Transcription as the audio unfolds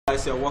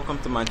guys, you're welcome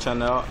to my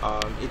channel.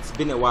 It's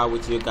been a while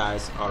with you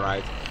guys. All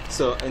right,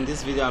 so in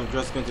this video I'm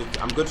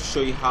going to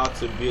show you how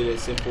to build a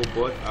simple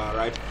bot. All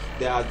right,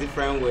 there are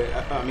different ways.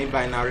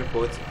 Binary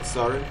bots,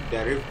 sorry,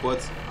 Deriv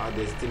bots,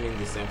 they still mean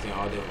the same thing,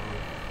 or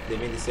they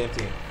mean the same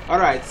thing. All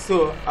right,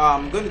 so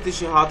I'm going to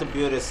teach you how to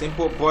build a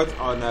simple bot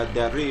on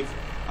Deriv.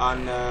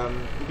 And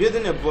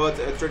building a bot,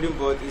 a trading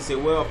bot, is a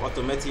way of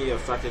automating your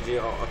strategy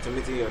or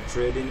automating your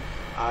trading.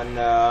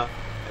 And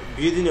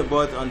building a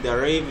bot on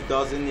Deriv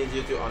doesn't need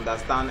you to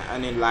understand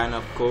any line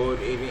of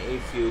code. Even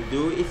if you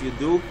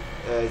do,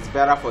 it's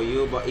better for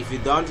you. But if you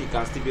don't, you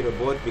can still build a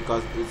bot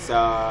because it's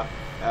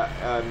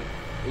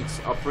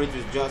operates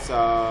with just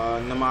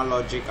normal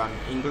logic and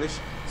English.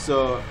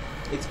 So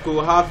it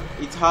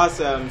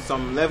has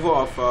some level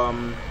of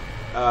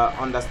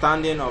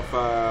understanding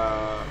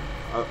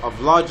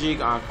of logic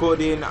and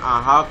coding and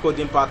how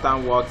coding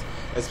pattern works.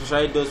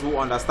 Especially those who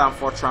understand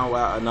Fortran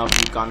well enough,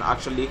 you can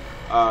actually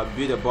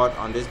build a bot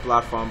on this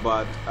platform,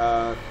 but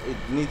it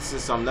needs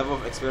some level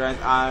of experience,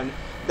 and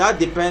that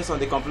depends on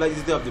the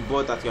complexity of the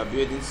bot that you are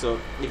building. So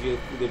if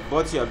the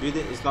bot you are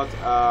building is not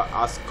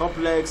as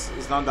complex,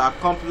 it's not that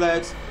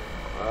complex,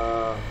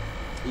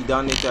 you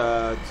don't need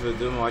to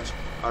do much.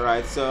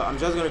 Alright, so I'm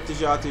just going to teach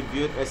you how to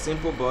build a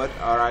simple bot,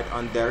 alright,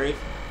 on Deriv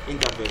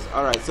interface.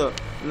 Alright, so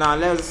now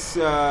let's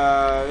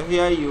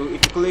if you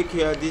click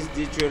here, this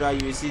dtrader,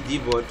 you will see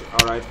dbot.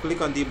 Alright,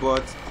 click on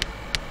dbot.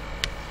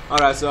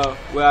 Alright, so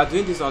we are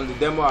doing this on the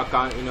demo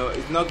account. You know,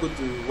 it's not good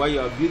to, while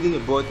you are building a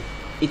bot,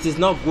 it is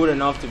not good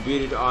enough to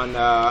build it on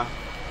a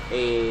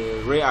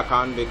real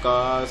account,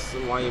 because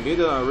when you build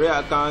it on a real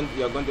account,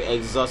 you're going to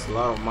exhaust a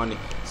lot of money.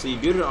 So you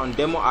build it on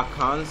demo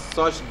accounts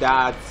such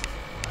that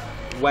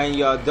when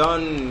you're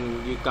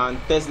done, you can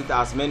test it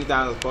as many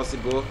times as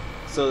possible,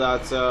 so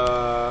that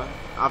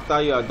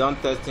after you are done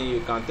testing,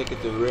 you can take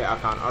it to real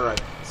account.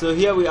 Alright, so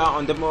here we are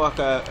on demo.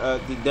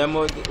 The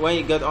demo, when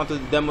you get onto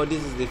the demo,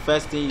 this is the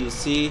first thing you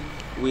see.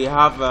 We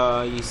have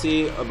you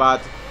see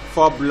about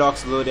 4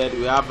 blocks loaded.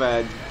 We have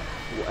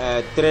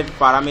trade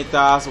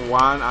parameters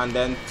 1, and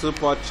then 2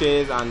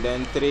 purchase, and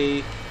then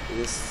 3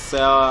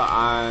 sell,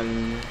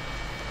 and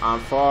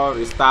 4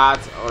 restart.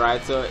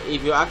 Alright, so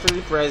if you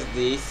actually press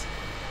this,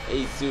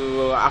 it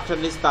will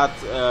actually start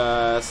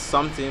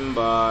something,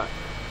 but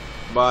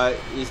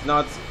it's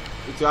not,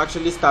 it will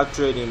actually start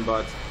trading,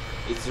 but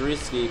it's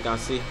risky. You can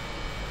see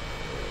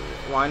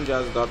one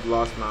just got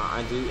lost now,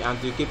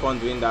 and to keep on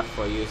doing that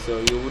for you, so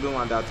you wouldn't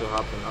want that to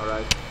happen.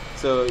 Alright,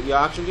 so you're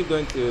actually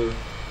going to,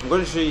 I'm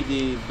going to show you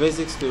the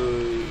basics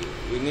you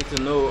need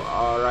to know,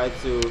 alright,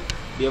 to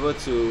be able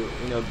to,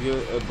 you know,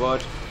 build a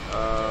bot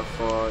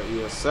for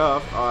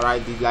yourself.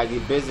 Alright, like the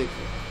basic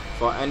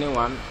for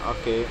anyone.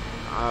 Okay,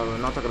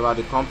 I'm not talking about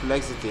the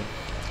complexity.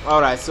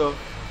 Alright, so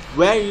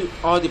where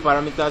all the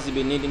parameters you'll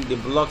be needing, the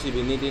blocks you'll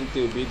be needing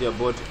to build your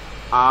bot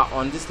are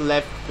on this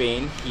left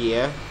pane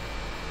here.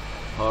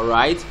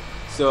 Alright,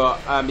 so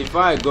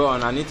before I go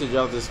on, I need to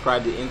just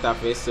describe the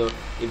interface. So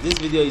if this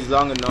video is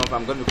long enough,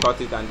 I'm going to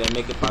cut it and then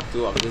make a part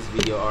 2 of this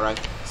video. Alright,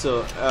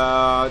 so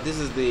this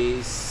is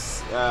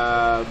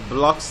the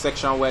blocks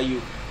section where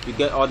you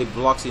get all the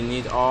blocks you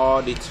need,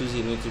 all the tools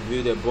you need to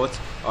build a bot.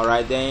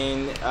 Alright,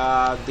 then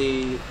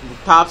the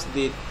tabs,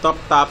 the top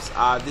tabs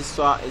are, this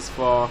one is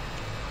for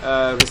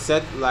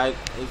reset. Like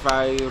if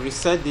I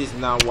reset this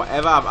now,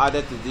 whatever I've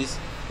added to this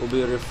will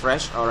be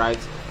refreshed. Alright,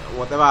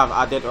 whatever I've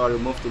added or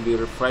removed will be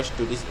refreshed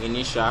to this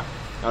initial.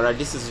 Alright,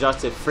 this is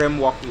just a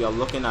framework you're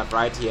looking at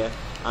right here,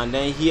 and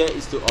then here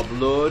is to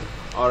upload.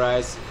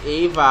 Alright,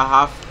 if I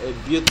have a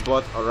built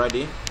bot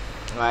already,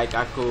 like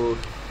I could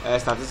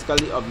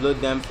statistically upload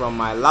them from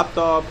my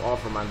laptop or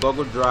from my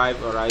Google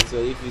Drive. Alright, so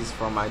if it's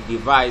from my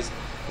device,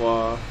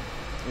 for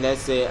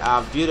let's say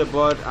I've built a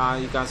bot,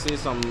 and you can see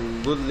some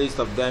good list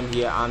of them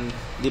here, and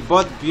the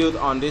bot built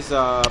on this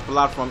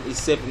platform is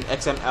saved in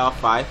XML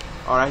file.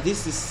 Alright,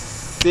 this is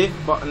save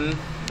button.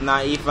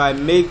 Now if I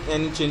make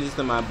any changes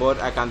to my bot,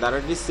 I can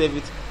directly save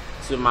it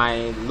to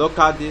my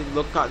local,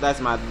 that's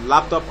my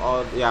laptop,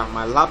 or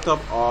my laptop,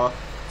 or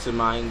to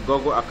my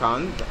Google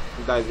account,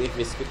 that is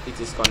if it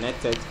is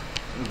connected.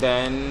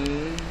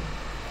 Then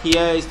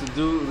here is to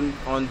do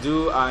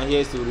undo, and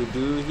here is to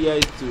redo. Here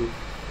is to,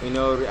 you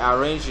know,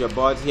 rearrange your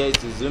bot. Here is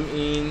to zoom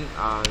in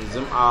and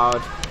zoom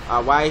out.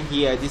 While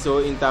here, this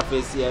whole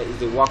interface here is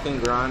the working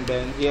ground.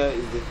 Then here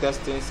is the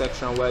testing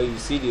section where you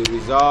see the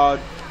result,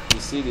 you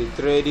see the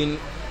trading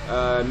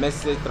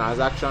message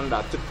transaction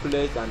that took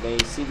place, and then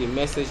you see the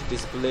message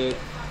displayed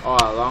all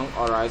along.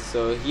 Alright,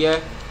 so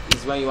here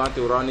is when you want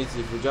to run it.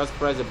 If you just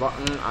press the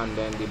button and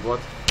then the bot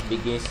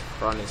begins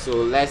running. So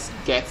let's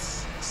get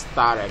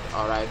started.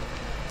 Alright,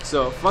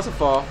 so first of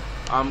all,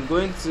 I'm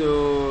going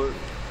to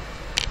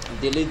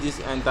delete this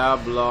entire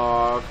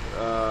block,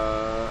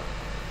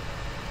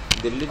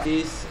 delete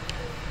this.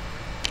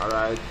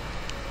 Alright,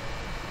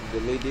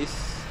 delete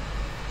this,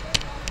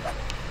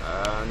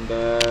 and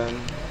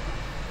then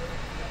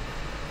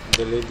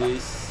delete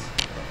this,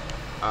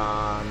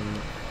 and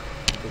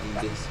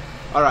delete this.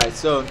 Alright,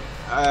 so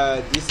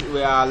this,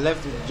 we are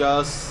left with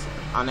just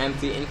an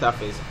empty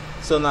interface.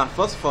 So now,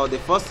 first of all, the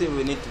first thing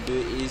we need to do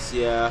is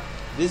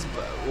this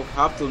we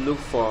have to look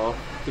for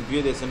to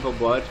build a simple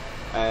board.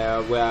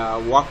 We are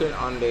working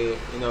on the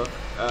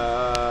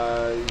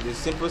the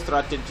simple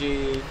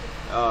strategy,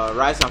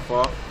 rise and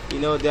fall.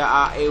 There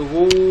are a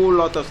whole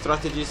lot of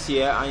strategies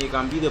here, and you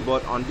can build a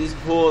board on this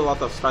whole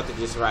lot of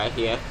strategies right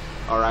here.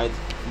 All right,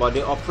 but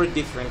they operate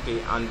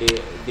differently, and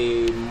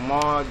the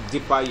more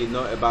deeper you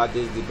know about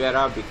this, the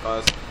better,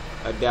 because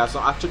there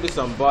are actually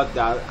some boards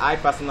that I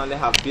personally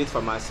have built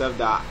for myself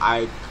that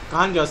I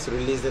can't just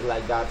release it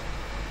like that,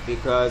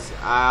 because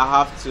I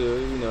have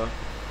to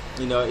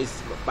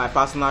it's my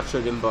personal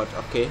trading board.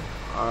 Okay,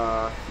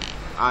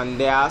 and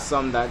there are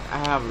some that I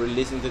have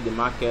released into the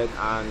market,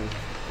 and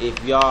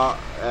if y'all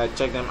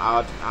check them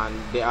out, and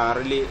they are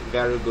really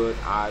very good.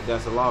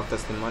 There's a lot of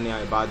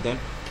testimonial about them.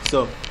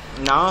 So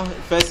now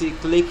first you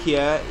click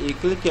here, you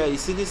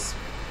see this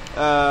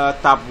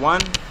tab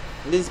 1,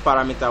 this is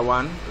parameter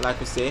 1, like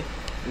we say.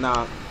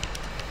 Now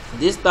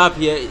this tab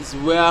here is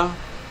where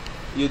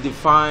you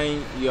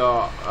define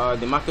your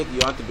the market you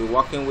want to be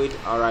working with.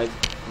 All right,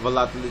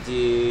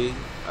 volatility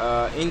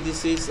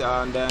indices,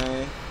 and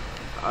then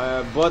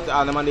both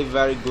are normally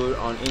very good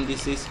on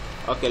indices.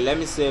 Okay, let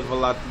me say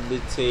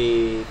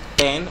volatility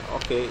 10.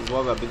 Okay, is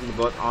what we're building the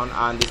bot on,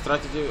 and the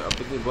strategy of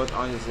building the bot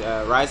on is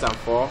rise and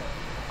fall.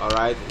 All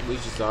right,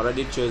 which is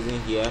already chosen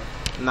here.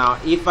 Now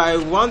if I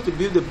want to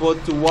build the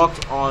bot to work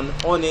on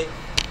only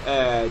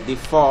the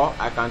fall,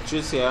 I can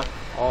choose here,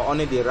 or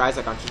only the rise,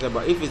 I can choose here.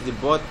 But if it's the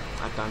bot,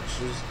 I can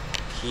choose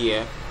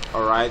here.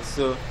 All right,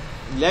 so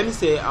let me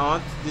say I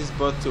want this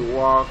bot to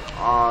work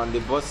on the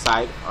bot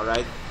side. All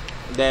right,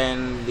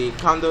 then the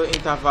candle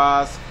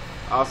intervals,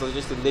 also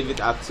just to leave it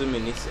at 2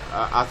 minutes,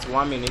 at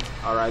 1 minute.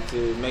 All right,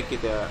 to make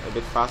it a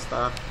bit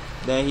faster.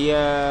 Then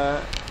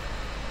here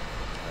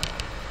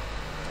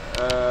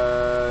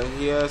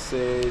here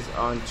says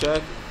on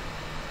check,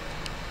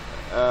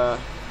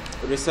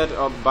 reset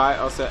or buy,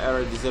 also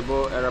error,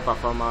 disable error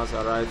performance.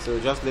 All right, so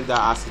just leave that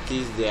as it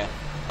is there.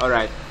 All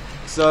right,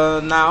 so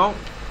now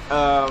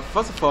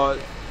first of all,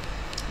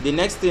 the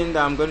next thing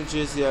that I'm going to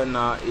choose here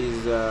now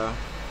is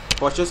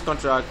purchase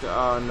contract.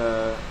 On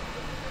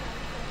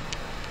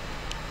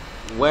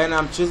when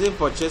I'm choosing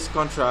purchase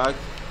contract,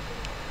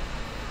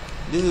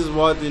 this is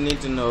what you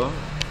need to know.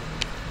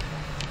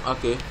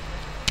 Okay,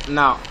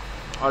 now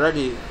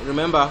already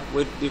remember,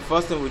 with the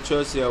first thing we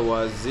chose here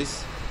was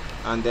this,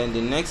 and then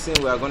the next thing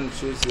we are going to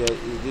choose here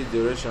is this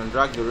duration.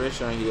 Drag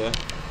duration here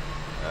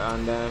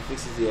and then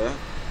fix it here.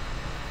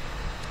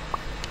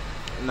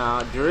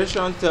 Now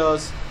duration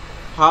tells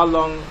how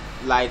long,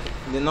 like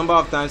the number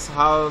of times,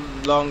 how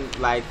long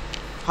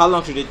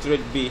should the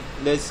trade be.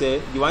 Let's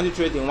say you want to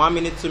trade in 1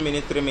 minute, 2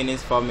 minutes, 3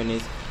 minutes, 4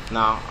 minutes.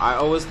 Now I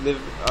always leave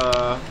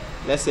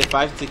let's say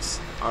 5 ticks.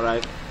 All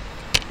right,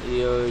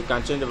 you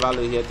can change the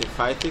value here to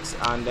 5 ticks,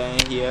 and then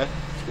here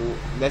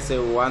let's say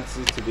we want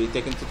it to be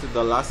taken to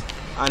 $2,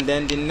 and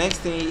then the next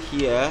thing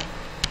here,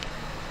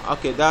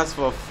 okay, that's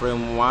for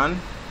frame 1.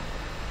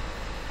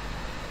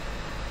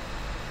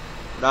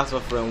 That's for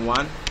frame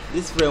 1.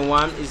 This frame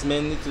 1 is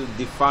mainly to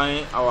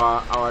define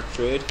our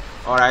trade.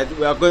 All right,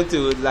 we are going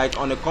to, like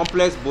on a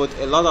complex boat,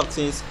 a lot of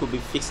things could be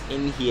fixed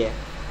in here.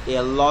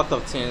 A lot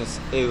of things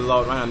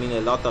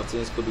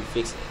could be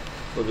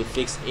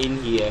fixed in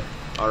here.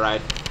 All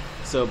right,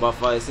 so but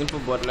for a simple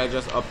boat, let's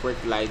just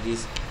operate like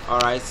this. All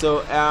right,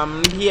 so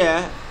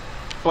here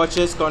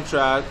purchase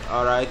contract.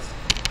 All right,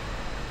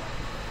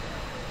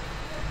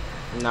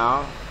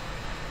 now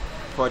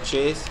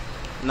purchase.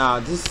 Now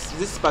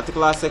this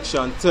particular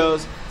section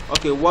tells,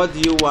 okay, what do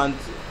you want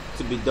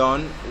to be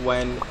done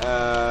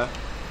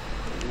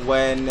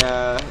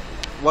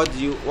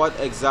what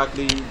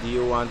exactly do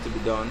you want to be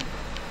done.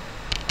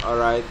 All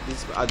right,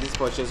 this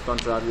purchase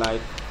contract,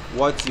 like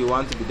what you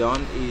want to be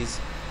done is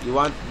you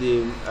want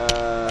the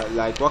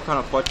like what kind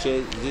of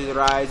purchase, is it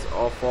rise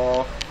or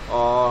fall,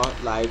 or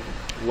like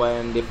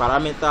when the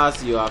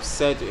parameters you have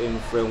set in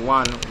frame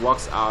 1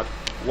 works out,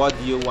 what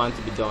do you want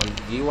to be done?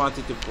 Do you want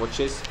it to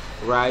purchase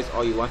rise,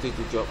 or you want it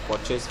to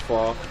purchase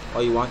fall,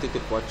 or you want it to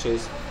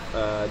purchase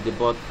the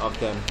both of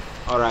them?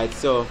 All right,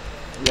 so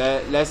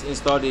let's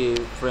install the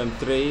frame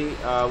 3,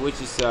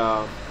 which is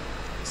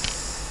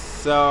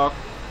sell.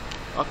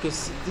 Okay,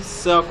 this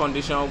sell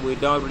condition, we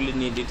don't really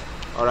need it.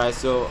 All right,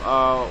 so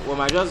we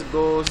might just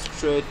go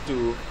straight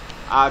to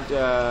add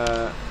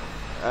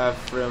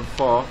frame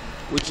 4,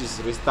 which is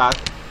restart,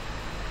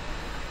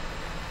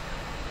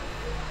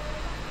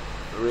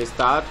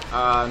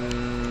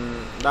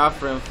 and that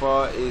frame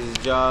 4 is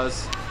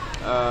just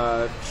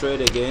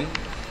trade again.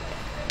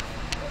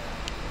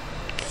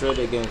 So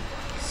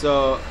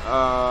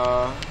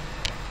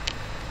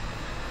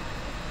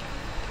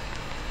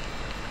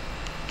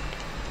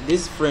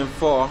this frame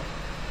 4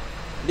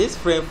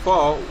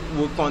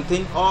 will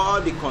contain all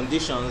the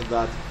conditions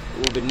that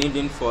we'll be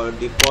needing for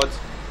the bot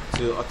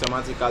to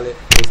automatically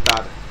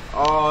restart.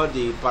 All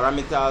the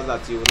parameters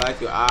that you would like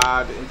to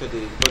add into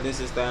the voting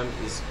system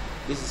this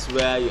is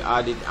where you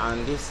add it,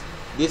 and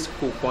this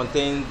could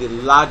contain the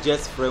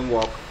largest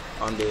framework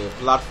on the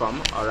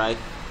platform. All right,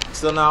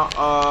 So now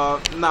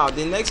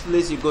the next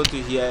place you go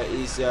to here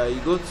is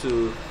you go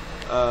to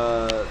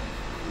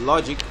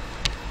logic.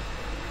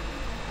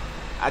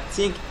 I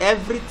think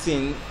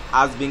everything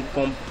has been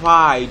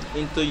compiled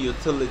into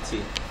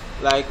utility.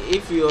 Like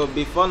if you're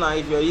before now,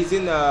 if you're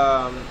using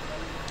the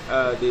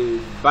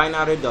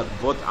binary dot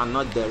both and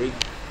not Deriv,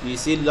 you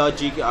see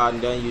logic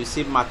and then you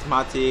see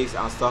mathematics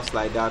and stuff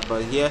like that.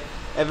 But here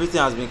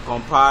everything has been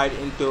compiled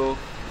into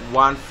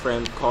one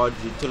frame called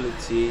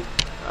utility.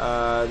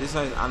 This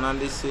one is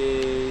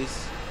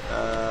analysis,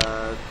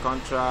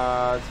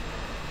 contract.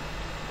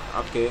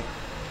 Okay.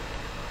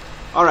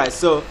 All right.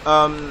 So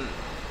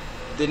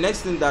the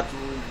next thing that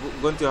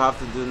we're going to have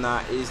to do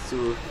now is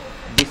to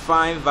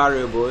define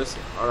variables.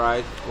 All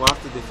right. We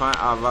have to define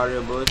our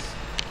variables.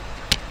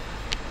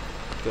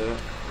 Okay.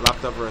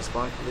 Laptop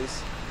response,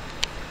 please.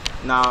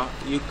 Now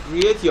you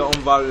create your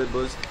own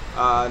variables,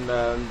 and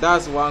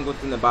that's one good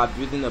thing about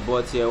building a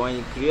bot here. When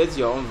you create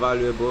your own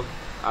variables,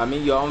 when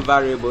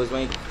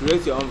you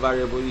create your own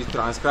variable, you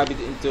transcribe it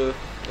into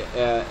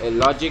a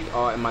logic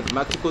or a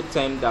mathematical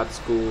term that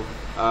could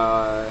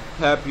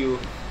help you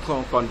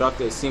conduct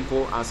a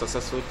simple and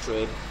successful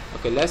trade.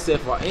 Okay, let's say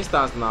for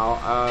instance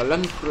now, let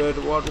me create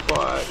what we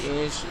call I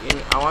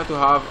want to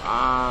have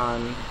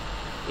an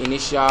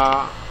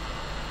initial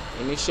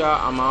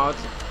amount.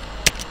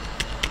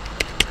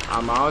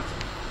 I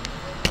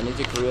need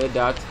to create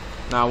that.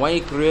 Now when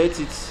you create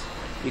it,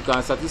 you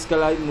can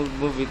statistically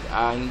move it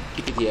and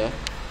keep it here.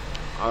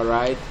 All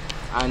right,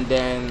 and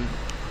then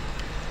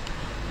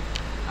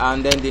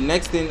the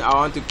next thing I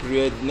want to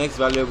create, next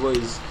variable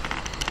is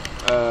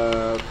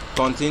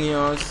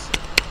continuous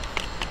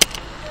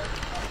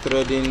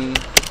trading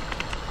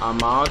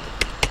amount.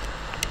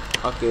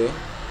 Okay,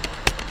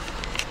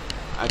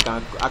 I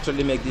can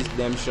actually make this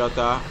them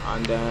shorter,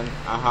 and then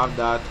I have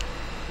that.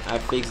 I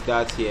fix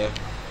that here.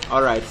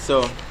 All right,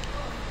 so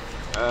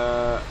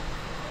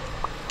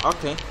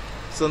okay,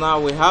 so now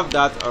we have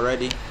that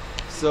already.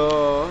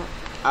 So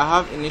I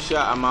have initial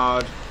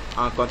amount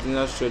and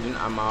continuous trading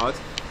amount,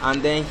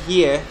 and then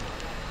here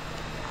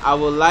I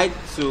would like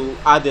to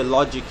add a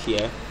logic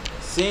here.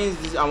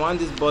 Since I want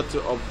this bot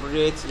to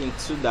operate in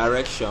two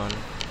directions,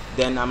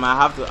 then I might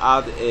have to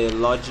add a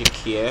logic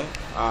here,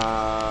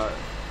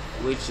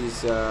 which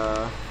is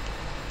a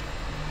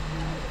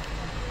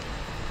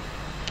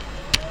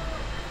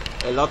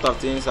lot of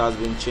things has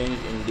been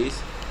changed in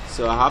this,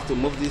 so I have to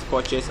move this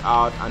purchase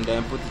out and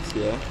then put it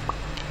here,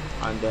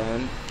 and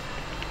then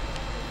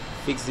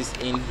fix this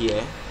in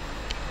here,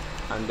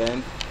 and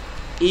then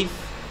if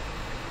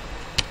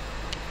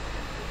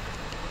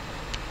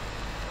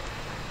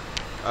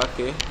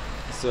okay,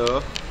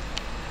 so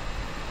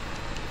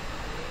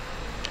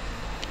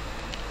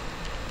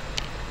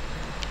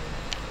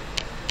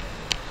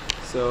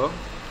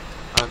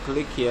I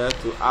click here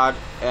to add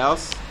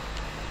else.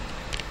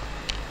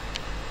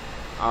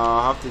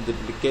 I'll have to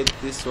duplicate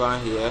this one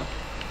here,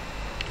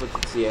 put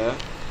it here,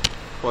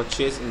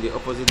 purchase in the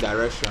opposite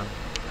direction.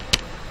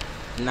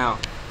 Now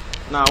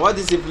what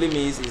this simply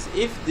means is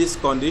if this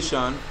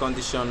condition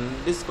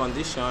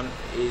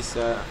is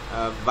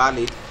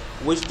valid,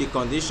 which the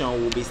condition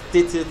will be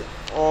stated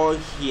all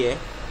here,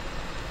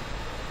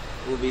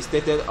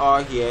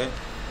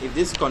 if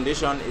this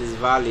condition is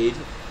valid,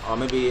 or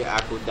maybe I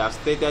could have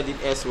stated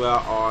it elsewhere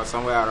or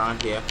somewhere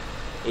around here.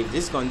 If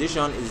this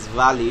condition is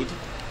valid,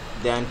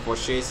 then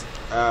purchase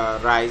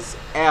rise.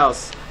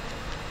 Else,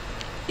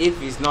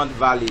 if it's not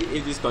valid,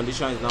 if this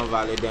condition is not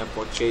valid, then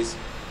purchase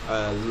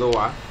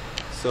lower.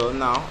 So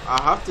now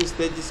I have to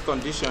state this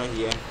condition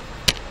here.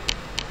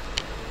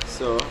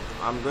 So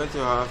I'm going to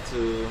have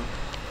to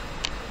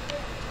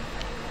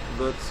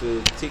go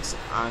to ticks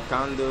and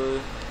candle,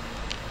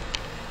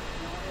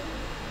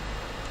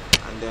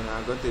 and then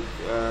I'm going to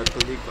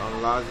click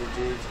on large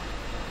digit.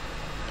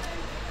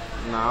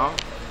 Now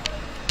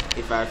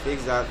if I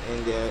fix that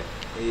in there,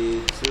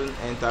 it will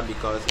enter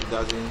because it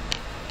doesn't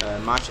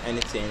match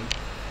anything.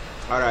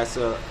 Alright,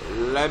 so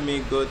let me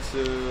go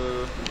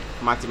to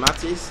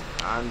mathematics,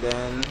 and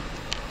then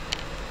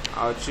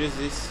I'll choose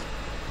this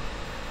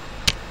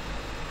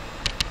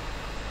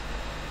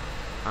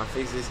and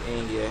fix this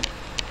in here.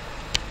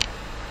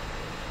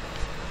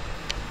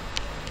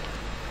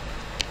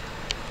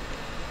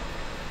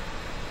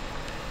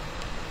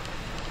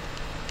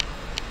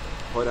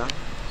 Hold on.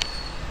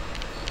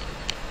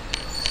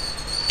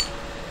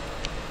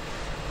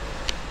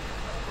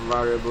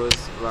 Variables.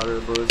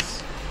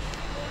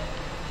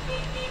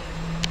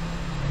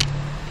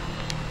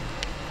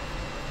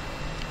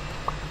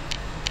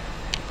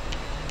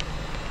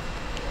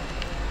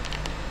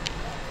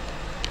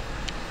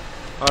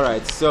 All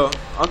right, so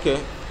okay,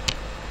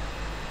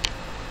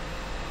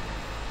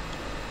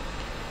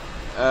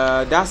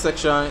 that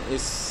section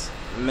is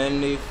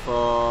mainly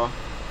for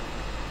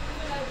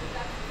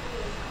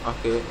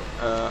okay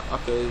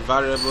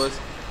variables.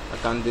 I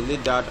can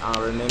delete that and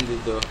rename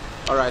it though.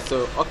 All right,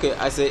 so okay,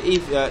 I say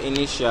if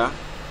initial,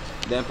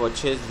 then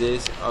purchase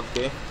this.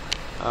 Okay,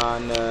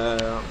 and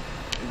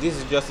this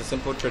is just a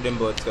simple trading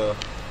bot, so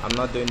I'm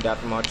not doing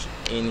that much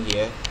in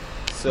here.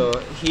 So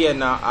here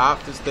now I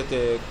have to state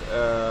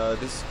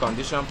this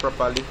condition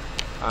properly,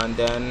 and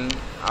then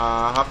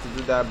I have to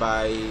do that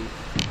by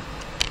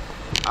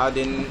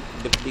adding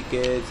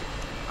duplicate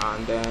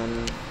and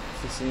then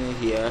fixing it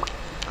here,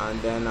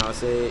 and then I'll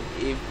say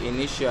if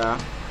initial,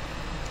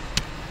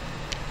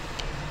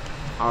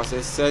 I'll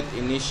say set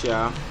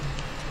initial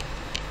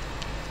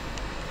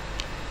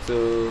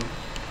to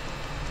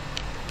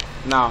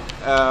now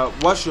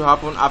what should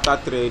happen after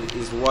trade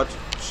is what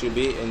should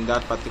be in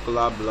that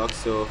particular block.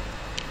 So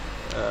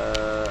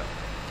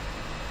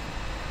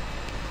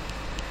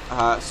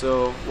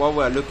so what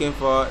we're looking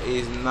for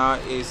is now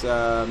is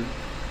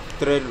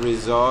trade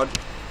result.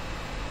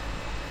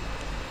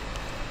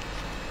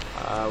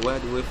 Where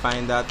do we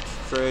find that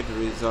trade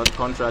result?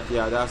 Contract,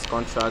 yeah, that's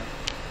contract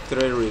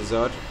trade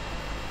result.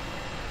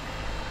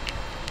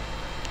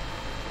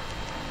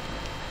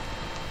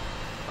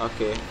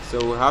 Okay,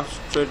 so we have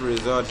trade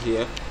result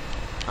here,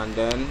 and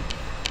then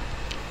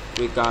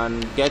we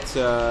can get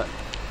a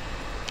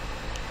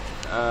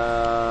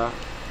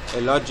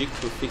logic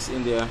to fix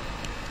in there.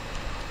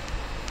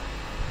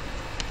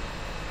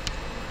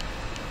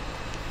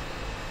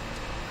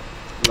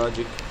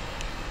 Logic.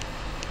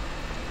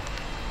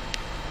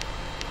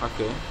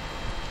 Okay.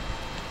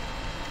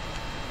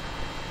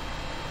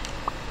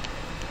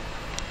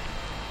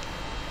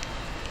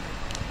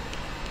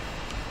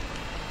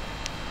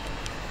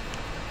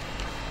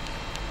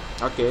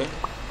 Okay,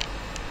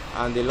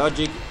 and the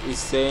logic is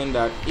saying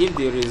that if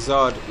the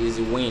result is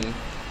win,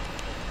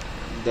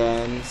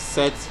 then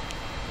set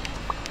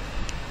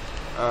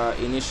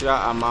initial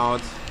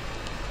amount,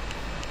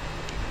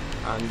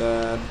 and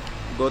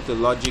go to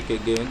logic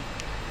again.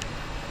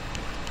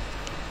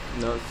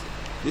 No,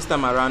 this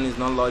time around is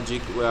not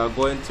logic. We are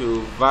going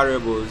to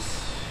variables.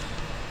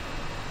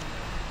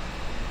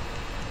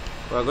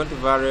 We are going to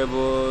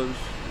variables.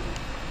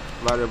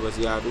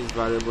 Yeah, these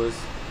variables.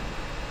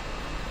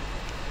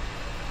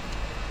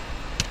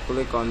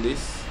 Click on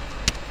this,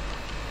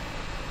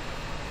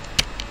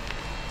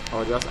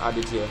 or just add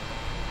it here.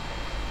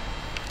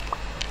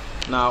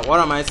 Now what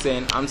am I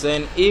saying? I'm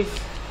saying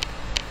if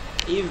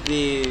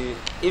the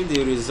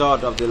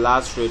result of the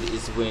last trade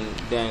is win,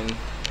 then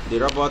the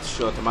robot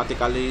should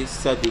automatically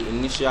set the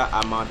initial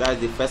amount, that is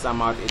the first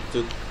amount it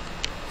took,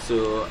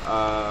 to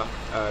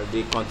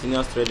the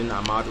continuous trading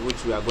amount,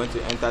 which we are going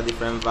to enter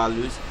different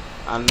values,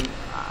 and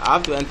I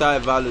have to enter a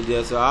value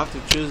there, so I have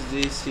to choose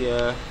this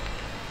here,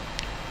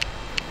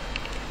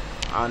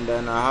 and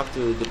then I have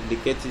to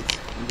duplicate it,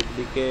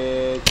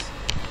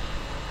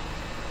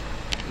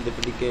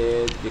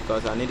 duplicate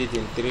because I need it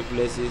in 3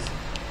 places.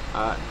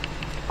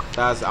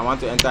 That's, I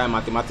want to enter a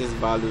mathematics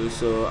value,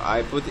 so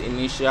I put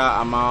initial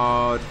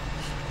amount.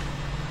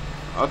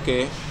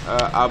 Okay,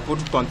 I'll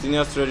put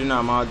continuous trading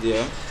amount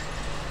there,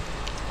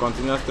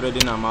 continuous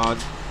trading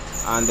amount,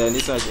 and then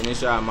this one is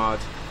initial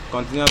amount.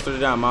 Continuous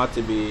trading amount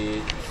to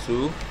be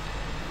 2,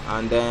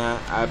 and then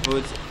I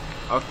put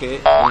okay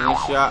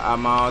initial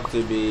amount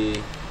to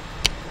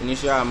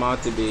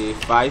be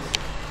 5,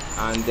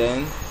 and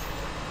then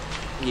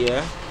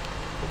here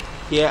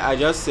I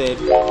just said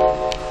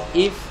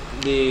if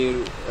the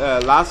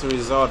last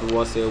result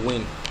was a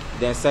win,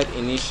 then set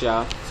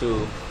initial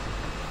to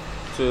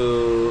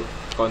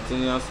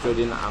continuous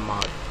trading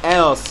amount,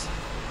 else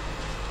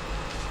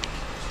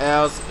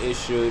it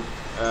should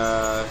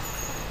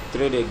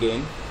trade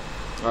again.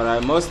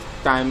 Alright, most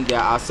time there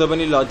are so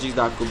many logics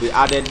that could be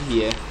added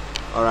here.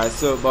 Alright,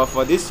 so but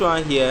for this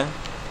one here,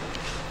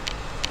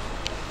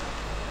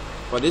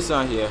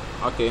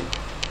 okay,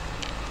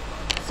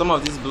 some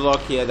of these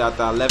blocks here that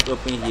are left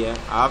open here,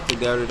 I have to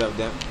get rid of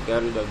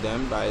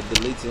them by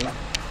deleting.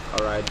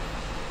 Alright,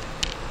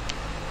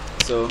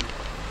 so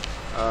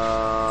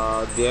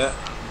there,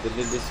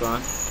 delete this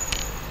one,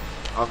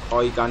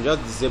 or you can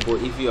just disable.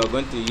 If you are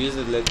going to use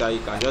it later, you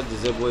can just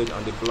disable it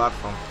on the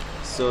platform.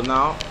 So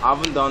now,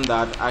 having done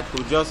that, I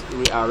could just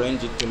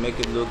rearrange it to make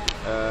it look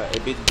a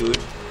bit good.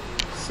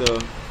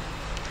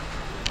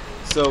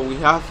 So we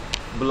have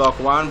block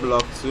 1,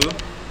 block 2,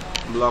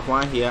 block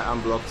 1 here,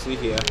 and block 2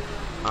 here,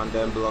 and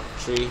then block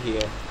 3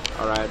 here.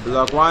 Alright,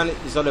 block 1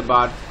 is all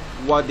about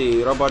what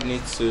the robot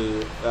needs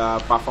to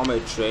perform a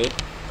trade.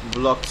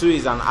 Block 2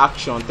 is an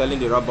action telling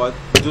the robot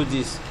do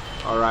this.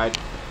 Alright,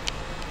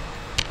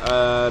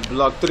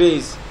 block 3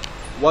 is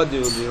what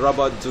do the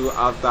robot do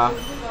after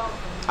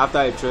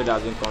a trade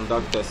has been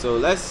conducted. So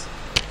let's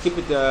keep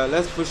it,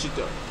 let's push it,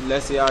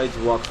 let's see how it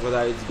works,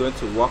 whether it's going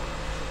to work,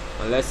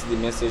 and let's see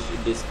the message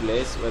it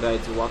displays, whether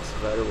it works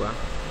very well.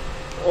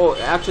 Oh,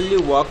 it actually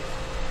worked,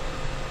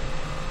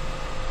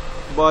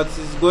 but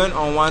it's going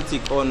on 1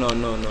 tick. Oh no,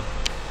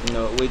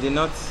 we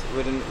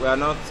are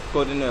not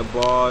coding a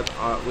board,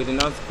 we did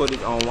not code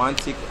it on 1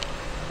 tick.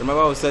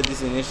 Remember, we set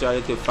this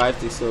initially to 5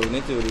 ticks, so we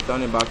need to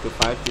return it back to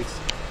 5 ticks.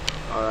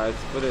 Alright,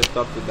 put a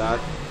stop to that.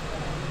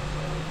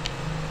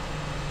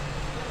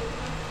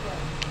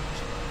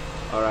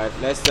 Alright,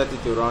 let's set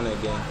it to run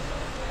again.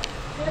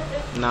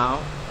 Now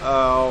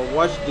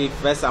watch the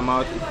first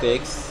amount it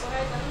takes.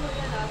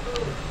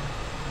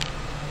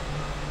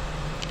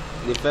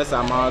 the first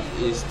amount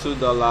is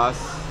 $2.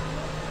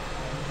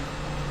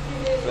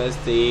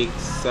 First tick,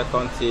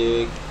 second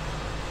tick,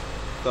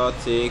 third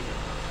tick.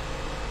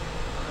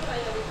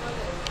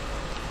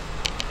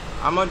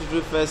 How much did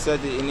we first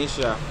set the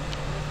initial?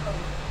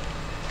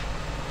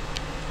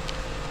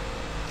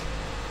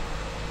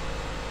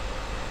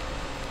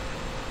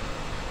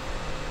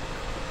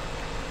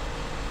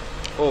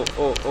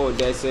 Oh,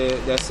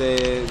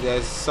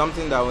 there's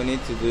something that we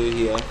need to do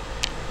here,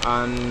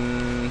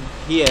 and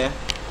here,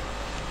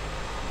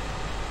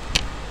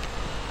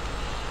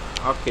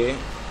 okay,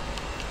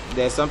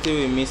 there's something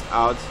we missed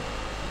out,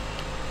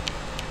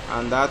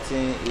 and that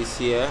thing is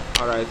here.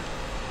 All right,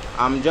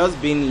 I'm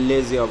just being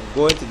lazy of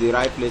going to the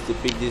right place to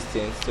pick this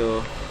thing,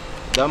 so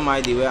don't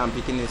mind the way I'm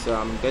picking it. So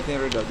I'm getting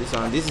rid of this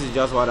one. This is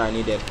just what I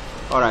needed.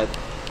 All right,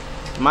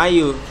 mind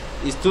you,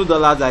 it's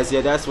 $2 that's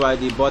here. That's why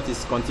the bot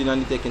is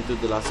continually taking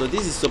 $2. So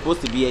this is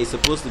supposed to be it's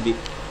supposed to be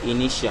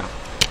initial.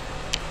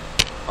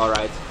 All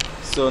right,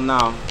 so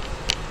now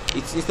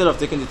it's instead of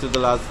taking the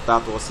 $2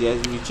 that was here,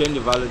 you change the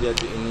value there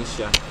to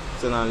initial.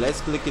 So now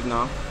let's click it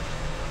now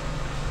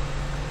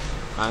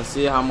and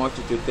see how much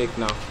it will take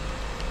now.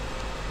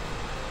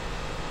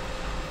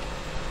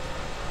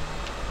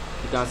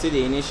 You can see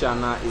the initial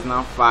now is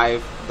now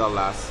 $5.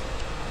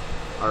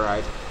 All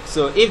right,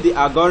 so if the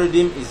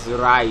algorithm is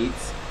right,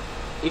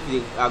 it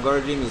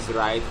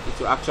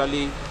will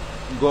actually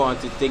go on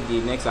to take the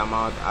next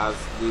amount as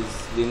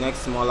the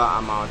next smaller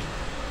amount.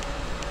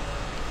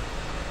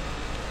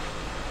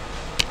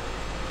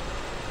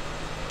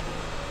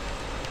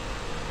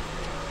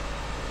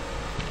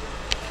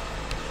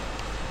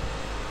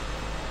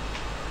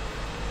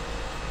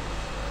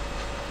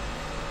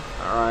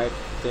 Alright,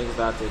 takes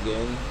that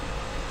again,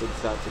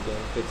 takes that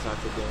again, takes that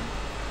again.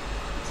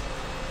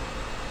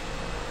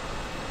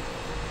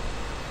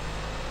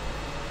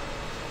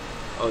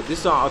 Oh,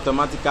 this one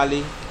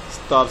automatically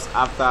stops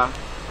after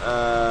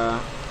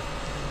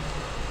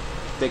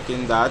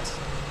taking that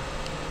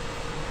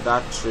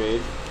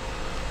trade.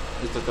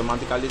 It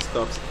automatically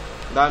stops.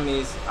 That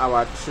means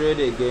our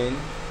trade again.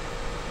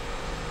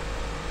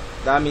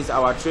 That means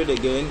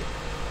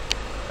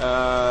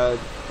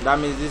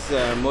this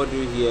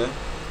module here.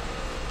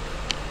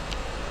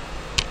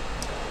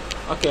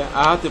 Okay,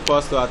 I have to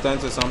pause to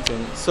attend to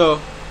something. So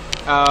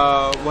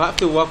we have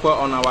to work well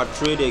on our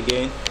trade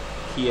again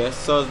here,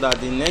 so that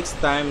the next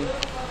time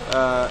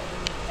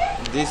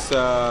this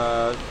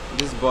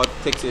bot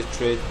takes a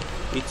trade,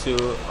 it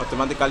will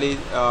automatically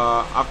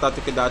after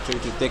taking that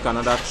trade to take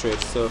another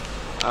trade. So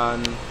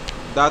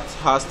that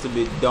has to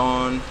be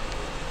done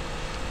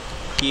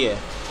here.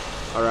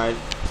 All right,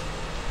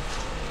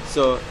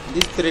 so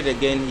this trade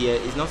again here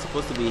is not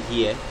supposed to be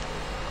here,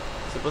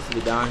 it's supposed to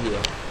be down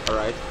here. All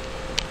right,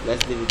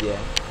 let's leave it there.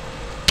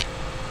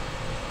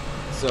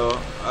 So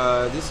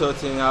this whole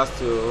thing has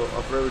to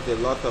operate with a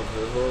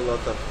whole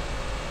lot of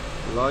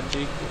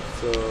logic.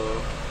 So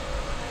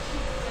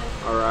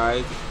all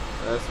right,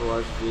 let's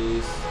watch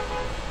this.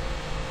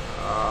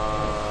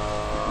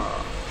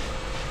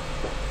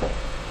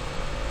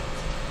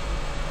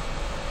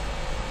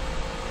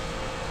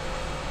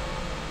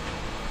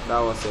 That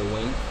was a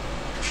win,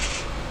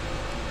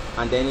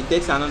 and then it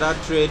takes another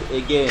trade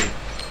again,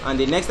 and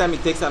the next time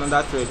it takes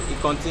another trade,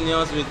 it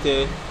continues with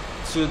a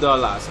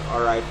 $2.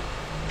 All right,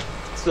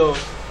 so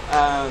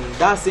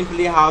that's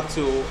simply how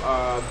to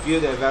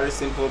build a very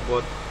simple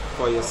bot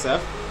for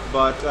yourself.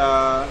 But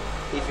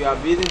if you are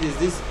building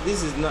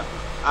this is not,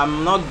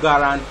 I'm not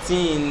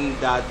guaranteeing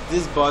that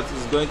this bot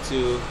is going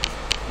to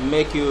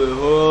make you a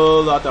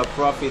whole lot of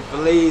profit.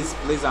 Please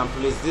and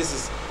please, this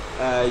is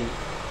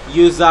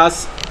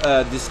users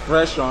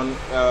discretion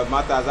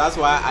matters. That's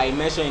why I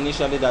mentioned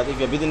initially that if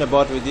you're building a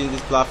bot within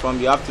this platform,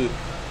 you have to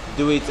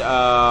do it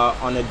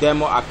on a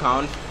demo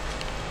account.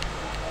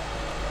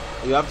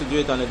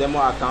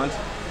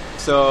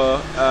 So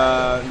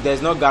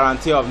there's no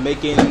guarantee of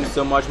making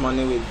so much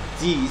money with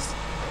these,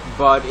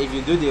 but if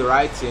you do the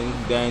right thing,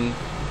 then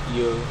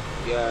you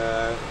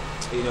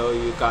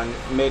can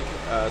make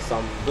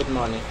some good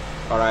money.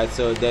 All right,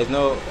 so there's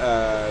no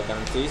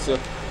guarantee. So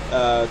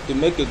to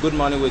make a good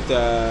money with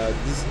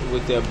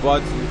with a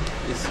bot,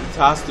 it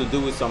has to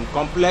do with some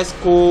complex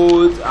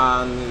code,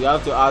 and you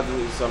have to add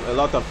a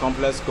lot of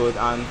complex code.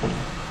 And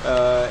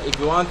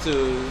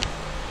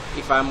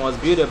if I must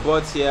build a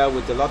bot here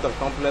with a lot of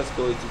complex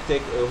code, it will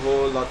take a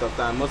whole lot of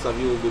time. Most of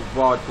you will be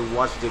bored to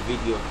watch the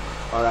video.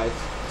 All right,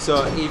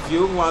 so if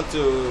you want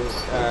to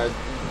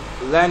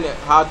learn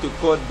how to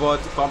code bot,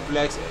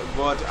 complex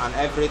bot and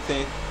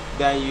everything,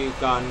 then you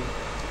can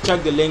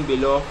check the link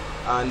below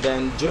and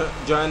then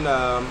join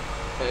a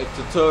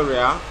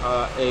tutorial,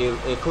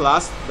 a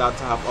class that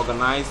I have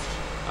organized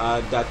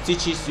that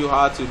teaches you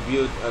how to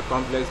build a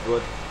complex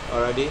bot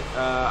already.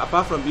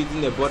 Apart from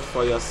building a bot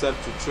for yourself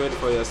to trade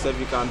for yourself,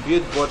 you can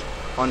build bot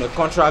on a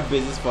contract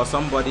basis for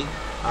somebody,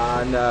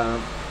 and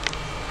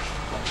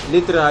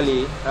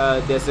literally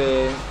there's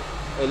a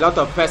lot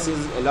of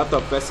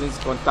persons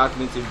contact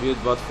me to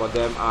build bot for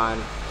them,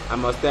 and I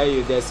must tell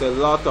you there's a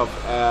lot of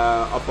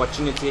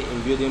opportunity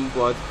in building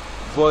bot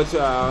both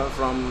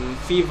from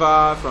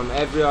FIFA, from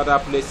every other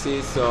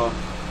places. So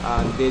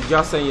they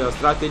just send your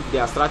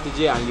their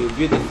strategy, and you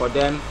build it for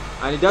them,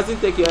 and it doesn't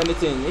take you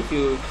anything. If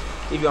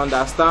you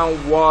understand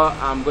what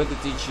I'm going to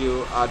teach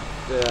you at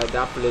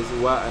that place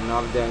well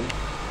enough, then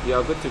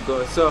you're good to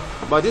go. So,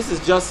 but this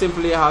is just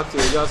simply how to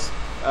just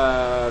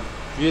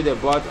build a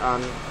bot,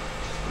 and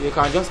you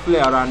can just play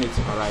around it.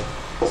 Alright,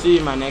 see you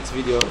in my next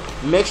video.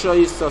 Make sure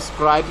you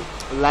subscribe,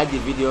 like the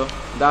video.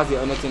 That's the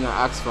only thing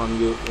I ask from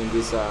you in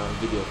this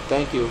video.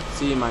 Thank you.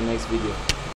 See you in my next video.